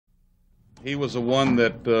He was the one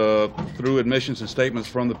that, through admissions and statements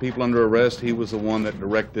from the people under arrest, he was the one that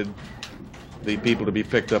directed the people to be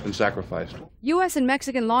picked up and sacrificed. U.S. and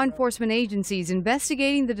Mexican law enforcement agencies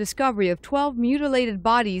investigating the discovery of 12 mutilated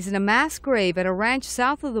bodies in a mass grave at a ranch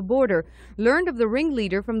south of the border learned of the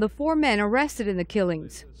ringleader from the 4 men arrested in the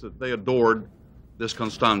killings. They adored this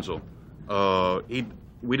Constanzo.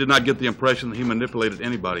 We did not get the impression that he manipulated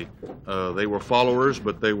anybody. They were followers,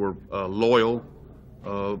 but they were loyal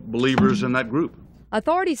believers in that group.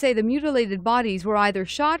 Authorities say the mutilated bodies were either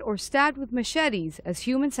shot or stabbed with machetes as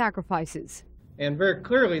human sacrifices. And very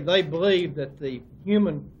clearly they believed that the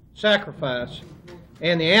human sacrifice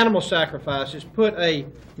and the animal sacrifices put a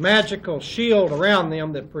magical shield around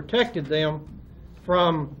them that protected them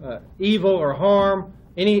from evil or harm,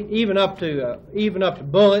 even up to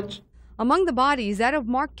bullets. Among the bodies, that of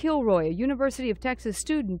Mark Kilroy, a University of Texas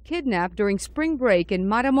student kidnapped during spring break in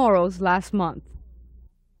Matamoros last month.